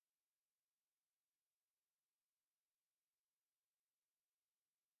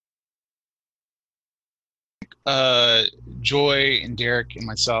Uh, Joy and Derek and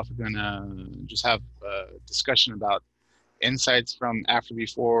myself are gonna just have a discussion about insights from After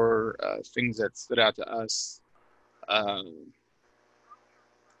Before, things that stood out to us. Uh,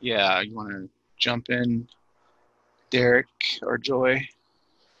 yeah, you want to jump in, Derek or Joy?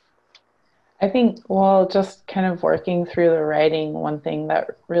 I think, well, just kind of working through the writing, one thing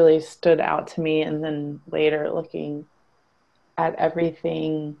that really stood out to me, and then later looking at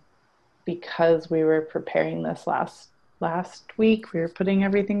everything because we were preparing this last week, we were putting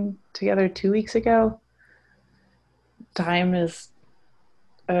everything together 2 weeks ago. Time is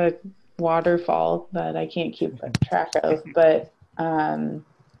a waterfall that I can't keep track of, but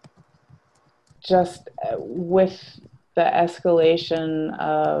just with the escalation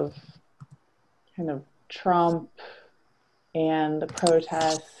of kind of Trump and the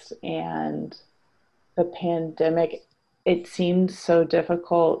protests and the pandemic, it seemed so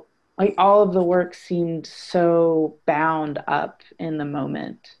difficult. Like all of the work seemed so bound up in the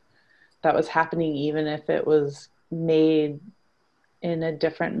moment that was happening, even if it was made in a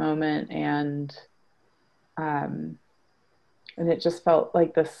different moment. Um, and it just felt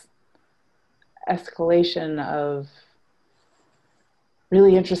like this escalation of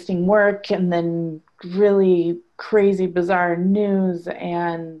really interesting work and then really crazy, bizarre news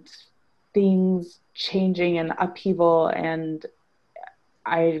and things changing and upheaval. And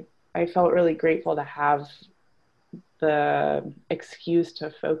I I felt really grateful to have the excuse to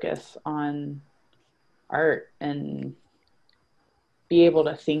focus on art and be able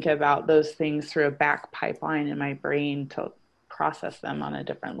to think about those things through a back pipeline in my brain to process them on a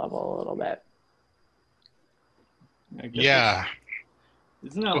different level a little bit. I guess it's Yeah,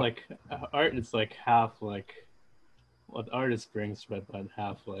 isn't that go. like art is like half like what the artist brings to it, but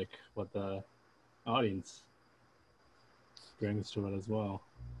half like what the audience brings to it as well.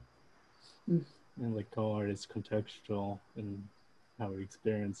 And like all art is contextual and how we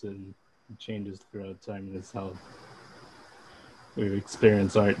experience it and it changes throughout time. And it's how we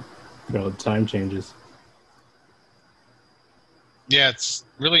experience art throughout time changes. Yeah, it's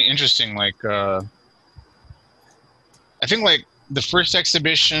really interesting. I think like the first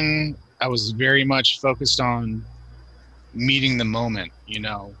exhibition, I was very much focused on meeting the moment.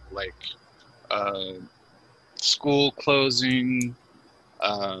 Uh, school closing,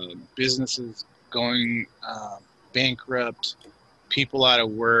 businesses going bankrupt, people out of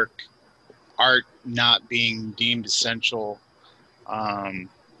work, art not being deemed essential. Um,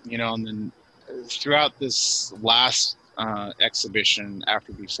 and then throughout this last exhibition,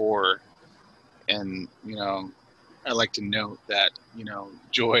 After Before, and I like to note that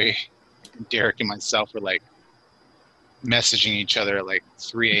Joy, Derek, and myself were like messaging each other at like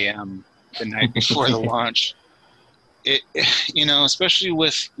 3 a.m. the night before the launch. It, especially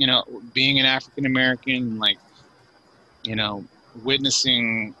with being an African American, like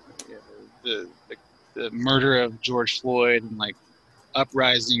witnessing the murder of George Floyd and like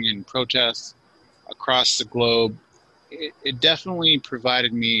uprising and protests across the globe, it definitely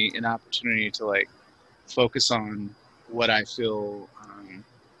provided me an opportunity to like focus on what I feel,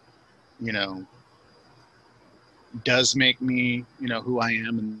 you know, does make me, who I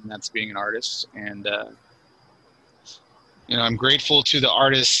am, and that's being an artist. And I'm grateful to the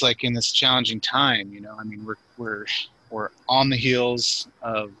artists like in this challenging time. I mean, we're on the heels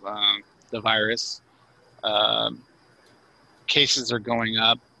of the virus. Um, Cases are going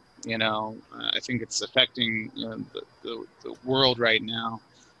up. I think it's affecting the world right now,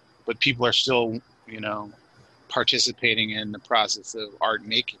 but people are still, you know, participating in the process of art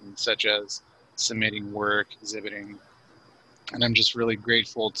making, such as submitting work, exhibiting, and I'm just really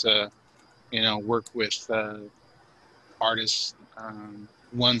grateful to, work with artists,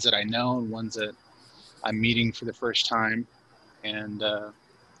 ones that I know and ones that I'm meeting for the first time, and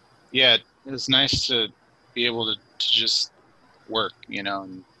yeah, it was nice to be able to just work, and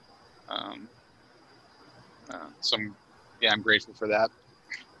um, so yeah, I'm grateful for that.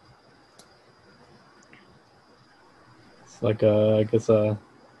 It's like I guess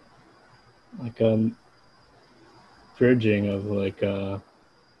like a bridging of like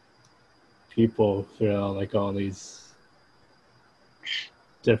people throughout like all these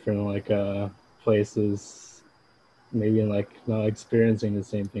different like places, maybe like not experiencing the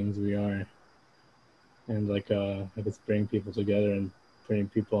same things we are, and like I guess bring people together and bring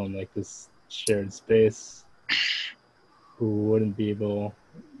people in like this shared space who wouldn't be able,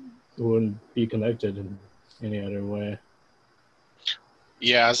 who wouldn't be connected in any other way.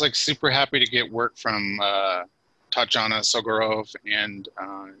 Yeah, I was like super happy to get work from Tatjana Sogorov and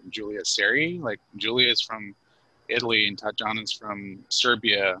Julia Seri. Like Julia is from Italy and Tatjana's from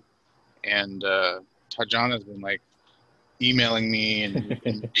Serbia, and Tajana's been like emailing me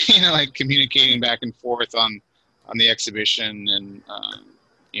and you know, like communicating back and forth on the exhibition, and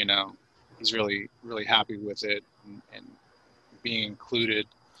you know, he's really happy with it, and being included.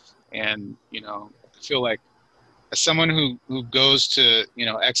 And you know, I feel like as someone who goes to, you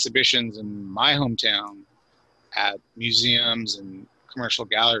know, exhibitions in my hometown at museums and commercial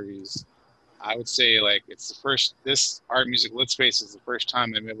galleries, I would say like this Art Music Lit Space is the first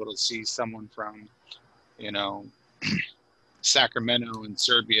time I'm able to see someone from, you know, Sacramento and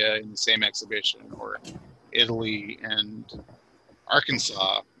Serbia in the same exhibition, or Italy and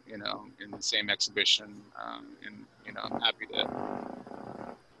Arkansas, you know, in the same exhibition. And you know, I'm happy to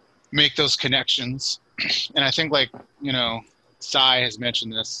make those connections. And I think, like, you know, Sai has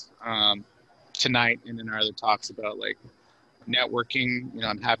mentioned this tonight and in our other talks about like networking. You know,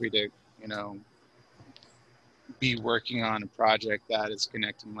 I'm happy to, you know, be working on a project that is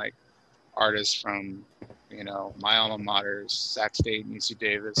connecting like artists from, you know, my alma maters, Sac State and UC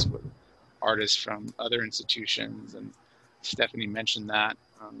Davis, with artists from other institutions. And Stephanie mentioned that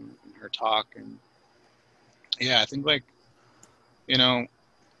in her talk. And yeah, I think like, you know,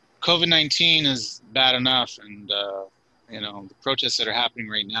 COVID-19 is bad enough, and you know, the protests that are happening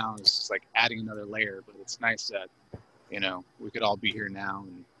right now is just like adding another layer. But it's nice that, you know, we could all be here now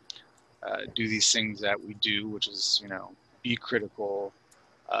and do these things that we do, which is, you know, be critical,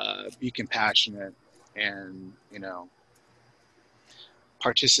 be compassionate, and, you know,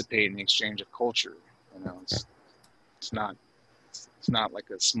 participate in the exchange of culture. You know, it's not like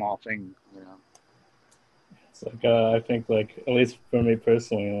a small thing, you know. It's like I think like, at least for me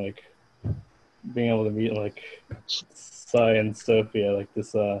personally, like being able to meet like Sai and Sophia, like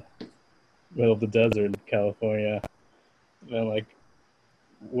this middle of the desert in California, and like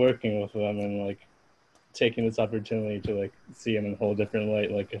working with them and like taking this opportunity to like see him in a whole different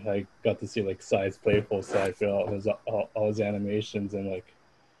light. Like I got to see like Sai's playful side for all his animations, and like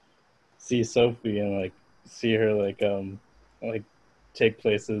see Sophie and like see her like take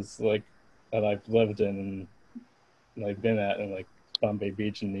places like that I've lived in and I've been at, in like Bombay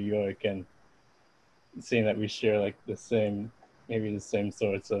Beach in New York, and seeing that we share like the same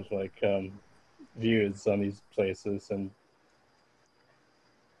sorts of like views on these places, and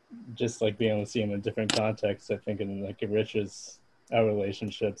just like being able to see them in different contexts, I think it enriches our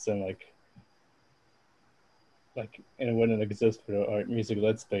relationships, and like it wouldn't exist for Art Music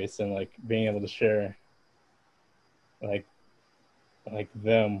Lit Space, and like being able to share like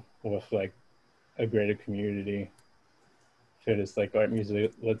them with like a greater community for this like Art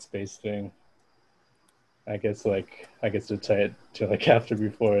Music Lit Space thing. I guess to tie it to like after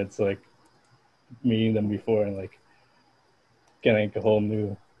before, it's like meeting them before and like getting a whole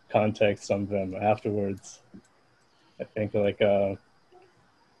new context on them afterwards. I think like it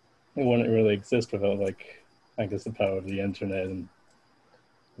wouldn't really exist without like, I guess, the power of the internet and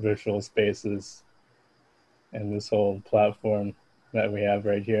virtual spaces and this whole platform that we have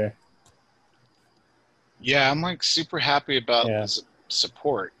right here. Yeah, I'm like super happy about this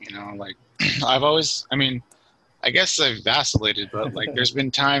support, you know, like I guess I've vacillated, but like there's been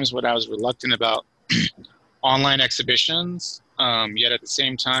times when I was reluctant about online exhibitions, yet at the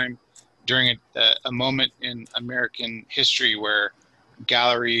same time, during a moment in American history where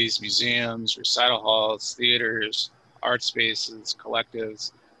galleries, museums, recital halls, theaters, art spaces,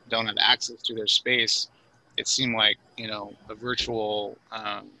 collectives don't have access to their space, it seemed like, you know, a virtual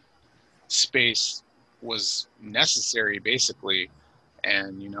space was necessary, basically.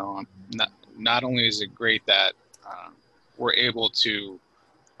 And, you know, not only is it great that we're able to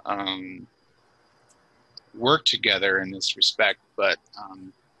work together in this respect, but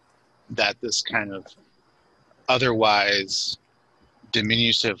that this kind of otherwise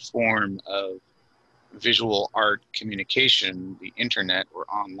diminutive form of visual art communication, the internet or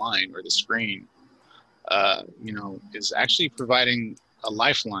online or the screen, you know, is actually providing a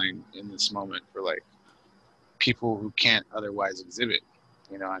lifeline in this moment for like people who can't otherwise exhibit.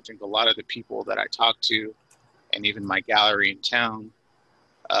 You know, I think a lot of the people that I talk to, and even my gallery in town,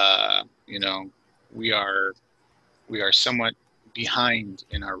 you know, we are somewhat behind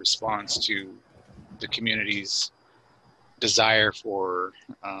in our response to the community's desire for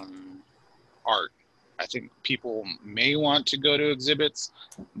art. I think people may want to go to exhibits,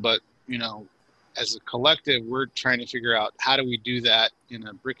 but, you know, as a collective, we're trying to figure out how do we do that in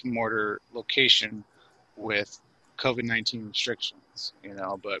a brick and mortar location with COVID-19 restrictions, you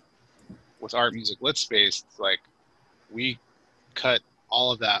know. But with Art Music Lit Space, it's like we cut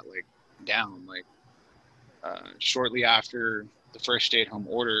all of that like down. Like shortly after the first stay-at-home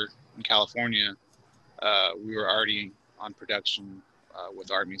order in California, we were already on production with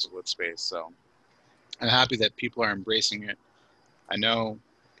Art Music Lit Space. So I'm happy that people are embracing it. I know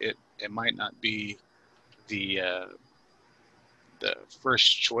it might not be the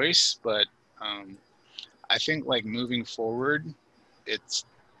first choice, but I think like moving forward, it's,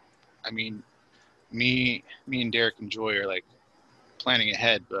 I mean, me and Derek and Joy are like planning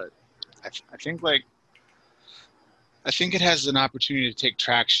ahead, but I think like, I think it has an opportunity to take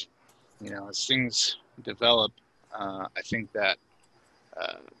traction, you know, as things develop. I think that,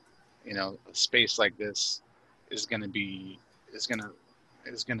 you know, a space like this is going to be, is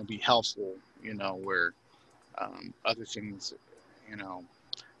going to be helpful, you know, where other things, you know,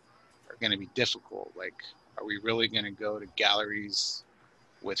 are going to be difficult. Like, are we really going to go to galleries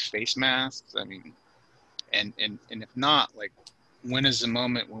with face masks? I mean, and if not, like, when is the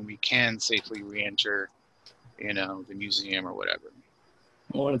moment when we can safely re-enter, you know, the museum or whatever?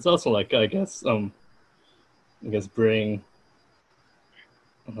 Well, it's also like, I guess bring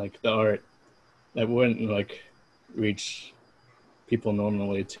like the art that wouldn't like reach people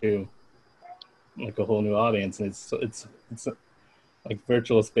normally to like a whole new audience. And it's like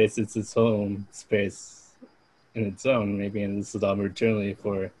virtual space. It's its own space in its own, maybe, and this is the opportunity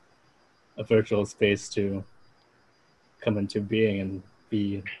for a virtual space to come into being and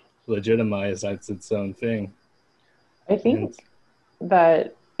be legitimized as its own thing. I think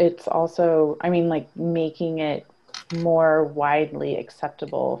that it's also, I mean, like making it more widely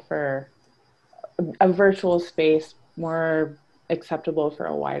acceptable for a virtual space, more acceptable for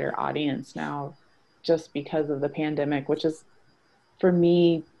a wider audience now, just because of the pandemic, which is for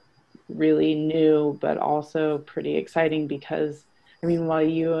me really new, but also pretty exciting because, I mean, while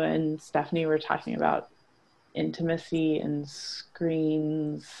you and Stephanie were talking about intimacy and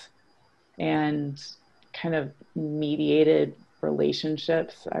screens and kind of mediated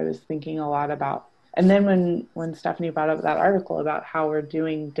relationships, I was thinking a lot about, and then when Stephanie brought up that article about how we're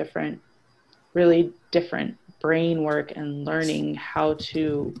doing really different brain work and learning how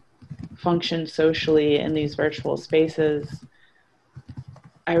to function socially in these virtual spaces,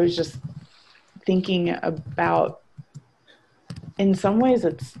 I was just thinking about, in some ways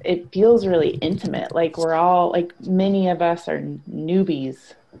it feels really intimate, like we're all, like many of us are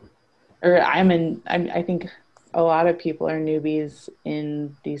newbies, or I think a lot of people are newbies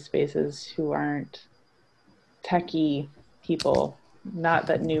in these spaces who aren't techie people. Not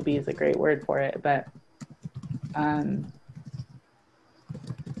that newbie is a great word for it, but and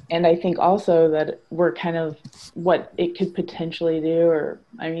I think also that we're kind of what it could potentially do, or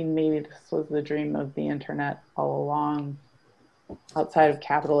I mean, maybe this was the dream of the internet all along, outside of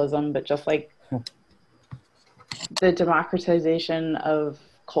capitalism, but just like the democratization of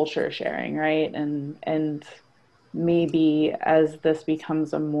culture sharing, right? And maybe as this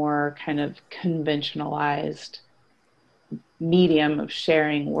becomes a more kind of conventionalized medium of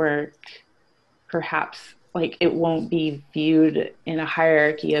sharing work, perhaps like it won't be viewed in a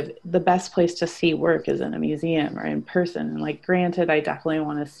hierarchy of the best place to see work is in a museum or in person. And like, granted, I definitely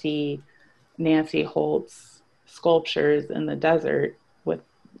want to see Nancy Holt's sculptures in the desert with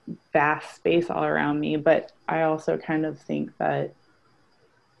vast space all around me, but I also kind of think that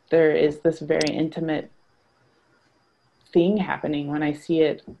there is this very intimate thing happening when I see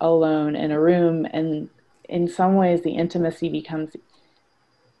it alone in a room, and in some ways the intimacy becomes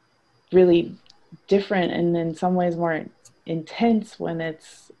really different and in some ways more intense when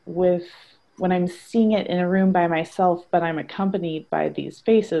I'm seeing it in a room by myself, but I'm accompanied by these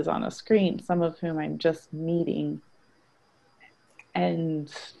faces on a screen, some of whom I'm just meeting. And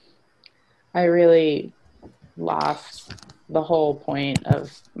I really lost the whole point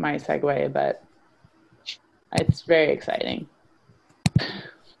of my segue, but it's very exciting. I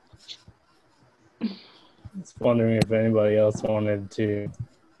was wondering if anybody else wanted to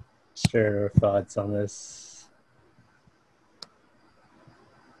share their thoughts on this.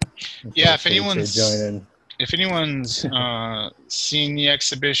 Yeah, if anyone's seen the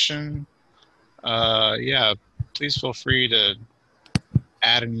exhibition, yeah, please feel free to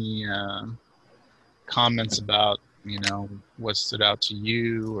add any comments about, you know, what stood out to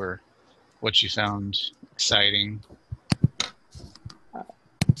you or what you found exciting.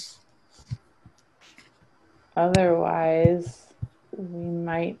 Otherwise, we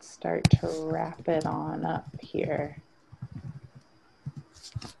might start to wrap it on up here.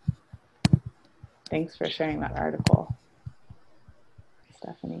 Thanks for sharing that article,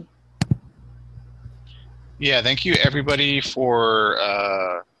 Stephanie. Yeah, thank you everybody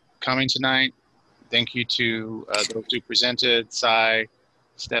for coming tonight. Thank you to those who presented, Cy,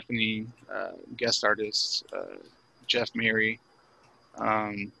 Stephanie, guest artists, Jeff Mary.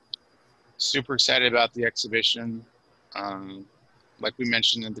 Super excited about the exhibition. Like we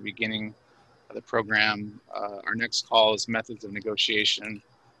mentioned at the beginning the program. Our next call is Methods of Negotiation.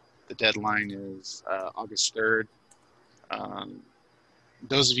 The deadline is August 3rd.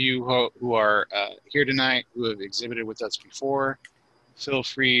 Those of you who are here tonight who have exhibited with us before, feel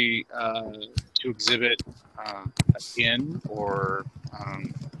free to exhibit again or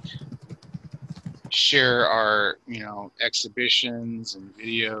share our exhibitions and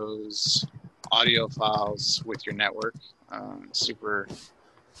videos, audio files with your network. Super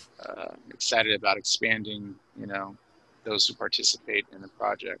excited about expanding those who participate in the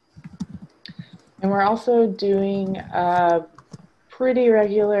project. And we're also doing a pretty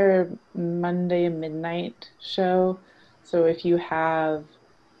regular Monday midnight show. So if you have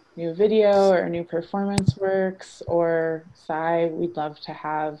new video or new performance works or we'd love to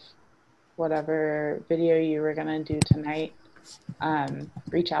have whatever video you were going to do tonight,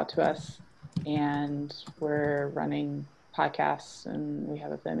 reach out to us. And we're running podcasts, and we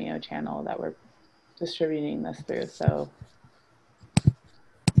have a Vimeo channel that we're distributing this through. So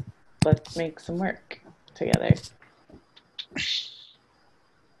let's make some work together.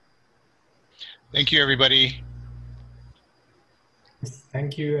 Thank you, everybody.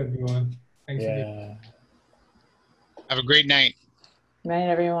 Thank you, everyone. Thanks Yeah. Have a great night. Good night,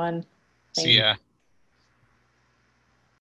 everyone. See ya.